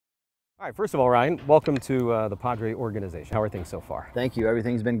All right, first of all, Ryan, welcome to the Padres organization. How are things so far? Thank you.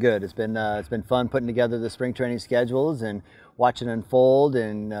 Everything's been good. It's been fun putting together the spring training schedules and watching it unfold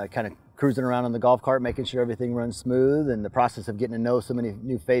and kind of cruising around on the golf cart, making sure everything runs smooth, and the process of getting to know so many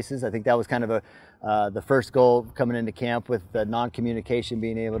new faces. I think that was kind of the first goal coming into camp, with the non-communication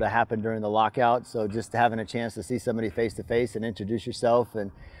being able to happen during the lockout. So just having a chance to see somebody face to face and introduce yourself and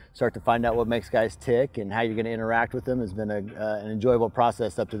start to find out what makes guys tick and how you're going to interact with them has been an enjoyable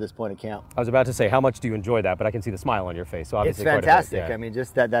process up to this point of camp. I was about to say, how much do you enjoy that? But I can see the smile on your face. So obviously it's fantastic. Quite a bit, yeah. I mean,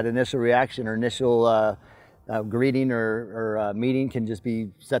 just that initial reaction or initial greeting or meeting can just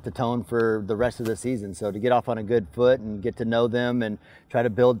set the tone for the rest of the season. So to get off on a good foot and get to know them and try to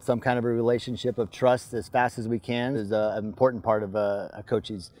build some kind of a relationship of trust as fast as we can is an important part of a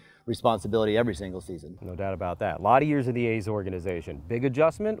coach's responsibility every single season. No doubt about that. A lot of years in the A's organization. Big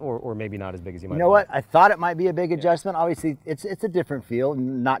adjustment or maybe not as big as you might. You know what? I thought it might be a big adjustment. Obviously, it's a different feel,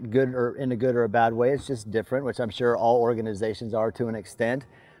 not good or in a good or a bad way. It's just different, which I'm sure all organizations are to an extent.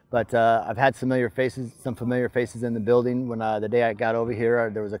 But I've had some familiar faces in the building. When the day I got over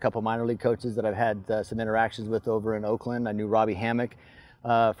here, there was a couple minor league coaches that I've had some interactions with over in Oakland. I knew Robbie Hammock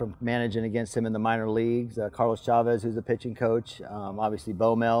from managing against him in the minor leagues. Carlos Chavez, who's a pitching coach. Obviously,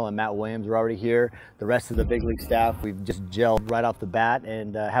 Bo Mel and Matt Williams are already here. The rest of the big league staff, we've just gelled right off the bat,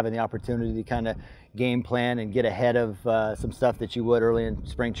 and having the opportunity to kind of game plan and get ahead of some stuff that you would early in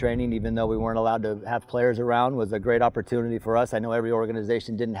spring training, even though we weren't allowed to have players around, was a great opportunity for us. I know every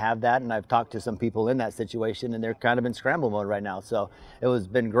organization didn't have that, and I've talked to some people in that situation, and they're kind of in scramble mode right now. So it was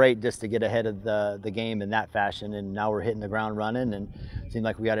been great just to get ahead of the game in that fashion, and now we're hitting the ground running, and it seemed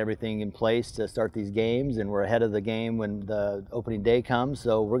like we got everything in place to start these games, and we're ahead of the game when the opening day comes.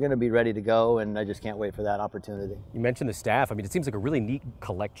 So we're going to be ready to go, and I just can't wait for that opportunity. You mentioned the staff. I mean, it seems like a really neat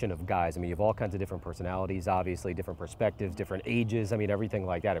collection of guys. I mean, you have all kinds of different personalities, obviously, different perspectives, different ages. I mean, everything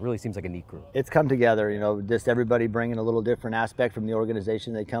like that. It really seems like a neat group. It's come together, you know, just everybody bringing a little different aspect from the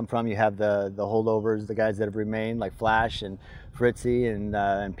organization they come from. You have the holdovers, the guys that have remained, like Flash and Fritzy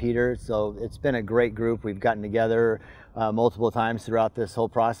and Peter. So it's been a great group. We've gotten together multiple times throughout this whole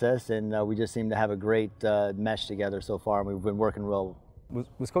process, and we just seem to have a great mesh together so far, and we've been working well.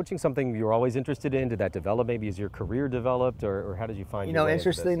 Was coaching something you were always interested in? Did that develop maybe as your career developed, or how did you find? You know,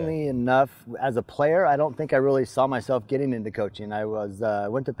 interestingly enough, as a player, I don't think I really saw myself getting into coaching. I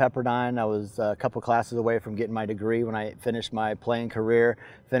went to Pepperdine. I was a couple classes away from getting my degree when I finished my playing career.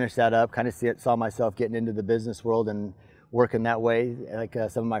 Finished that up, kind of saw myself getting into the business world and working that way, like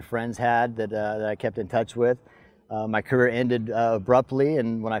some of my friends had that I kept in touch with. My career ended abruptly,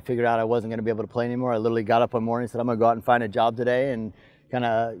 and when I figured out I wasn't going to be able to play anymore, I literally got up one morning and said, I'm going to go out and find a job today, and kind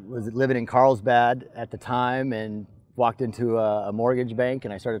of was living in Carlsbad at the time and walked into a mortgage bank,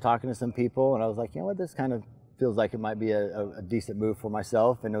 and I started talking to some people, and I was like, you know what, this kind of feels like it might be a decent move for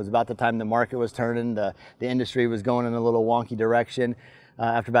myself. And it was about the time the market was turning, the industry was going in a little wonky direction.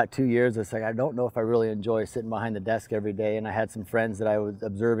 After about 2 years, I was like, I don't know if I really enjoy sitting behind the desk every day. And I had some friends that I was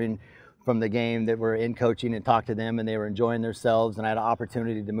observing from the game that were in coaching and talked to them, and they were enjoying themselves, and I had an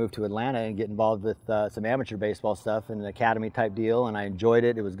opportunity to move to Atlanta and get involved with some amateur baseball stuff and an academy type deal, and I enjoyed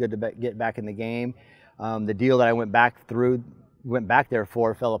it. It was good to get back in the game. The deal that I went back there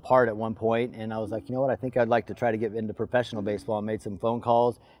for fell apart at one point, and I was like, you know what, I think I'd like to try to get into professional baseball. I made some phone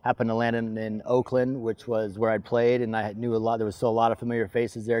calls, happened to land in Oakland, which was where I'd played, and I knew there was still a lot of familiar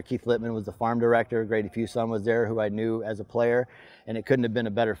faces there. Keith Littman was the farm director, Grady Fuson was there, who I knew as a player, and it couldn't have been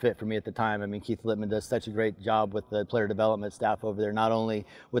a better fit for me at the time. I mean, Keith Littman does such a great job with the player development staff over there, not only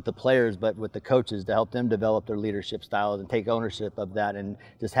with the players, but with the coaches, to help them develop their leadership styles and take ownership of that, and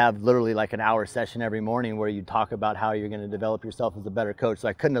just have literally like an hour session every morning where you talk about how you're going to develop yourself as a better coach. So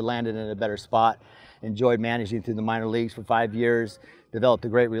I couldn't have landed in a better spot. Enjoyed managing through the minor leagues for 5 years. Developed a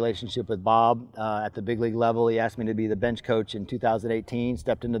great relationship with Bob at the big league level. He asked me to be the bench coach in 2018,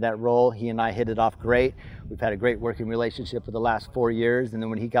 stepped into that role. He and I hit it off great. We've had a great working relationship for the last 4 years. And then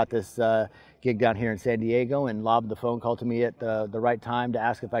when he got this gig down here in San Diego and lobbed the phone call to me at the right time to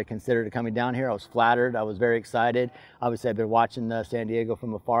ask if I'd consider coming down here, I was flattered. I was very excited. Obviously, I've been watching San Diego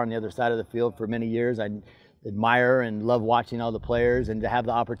from afar on the other side of the field for many years. I admire and love watching all the players, and to have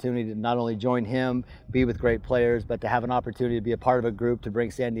the opportunity to not only join him, be with great players, but to have an opportunity to be a part of a group to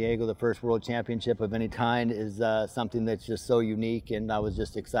bring San Diego the first world championship of any kind is something that's just so unique, and I was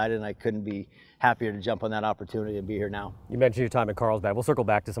just excited, and I couldn't be happier to jump on that opportunity and be here now. You mentioned your time in Carlsbad. We'll circle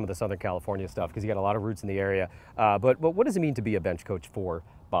back to some of the Southern California stuff because you got a lot of roots in the area, but what does it mean to be a bench coach for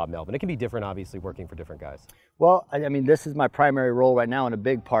Bob Melvin? It can be different, obviously, working for different guys. Well, I mean, this is my primary role right now, and a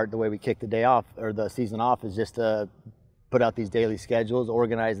big part, the way we kick the day off, or the season off, is just to put out these daily schedules,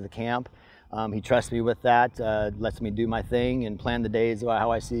 organize the camp. He trusts me with that, lets me do my thing and plan the days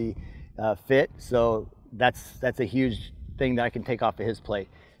how I see fit. So that's a huge thing that I can take off of his plate.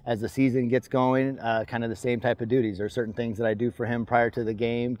 As the season gets going, kind of the same type of duties. There are certain things that I do for him prior to the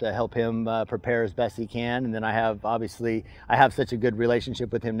game to help him prepare as best he can. And then I have such a good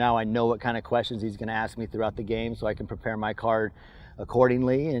relationship with him now. I know what kind of questions he's going to ask me throughout the game, so I can prepare my card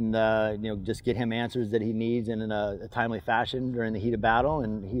accordingly and just get him answers that he needs in a timely fashion during the heat of battle.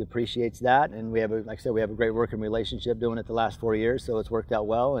 And he appreciates that. And we have, like I said, we have a great working relationship doing it the last 4 years, so it's worked out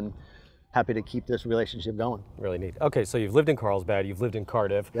well. And happy to keep this relationship going. Really neat. Okay, so you've lived in Carlsbad, you've lived in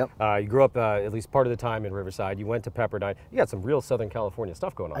Cardiff. Yep. You grew up at least part of the time in Riverside. You went to Pepperdine. You got some real Southern California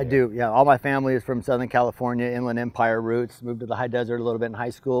stuff going on. I do, yeah. All my family is from Southern California, Inland Empire roots. Moved to the high desert a little bit in high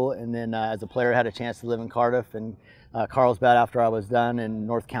school, and then as a player, had a chance to live in Cardiff and Carlsbad after I was done. And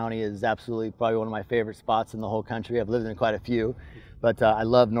North County is absolutely probably one of my favorite spots in the whole country. I've lived in quite a few. But I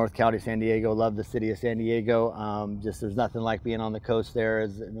love North County, San Diego, love the city of San Diego. Just there's nothing like being on the coast there.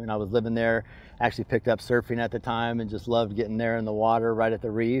 When I was living there, actually picked up surfing at the time and just loved getting there in the water right at the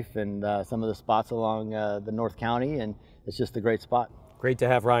reef and some of the spots along the North County, and it's just a great spot. Great to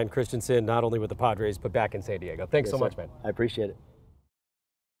have Ryan Christenson, not only with the Padres, but back in San Diego. Thanks so much, man. I appreciate it.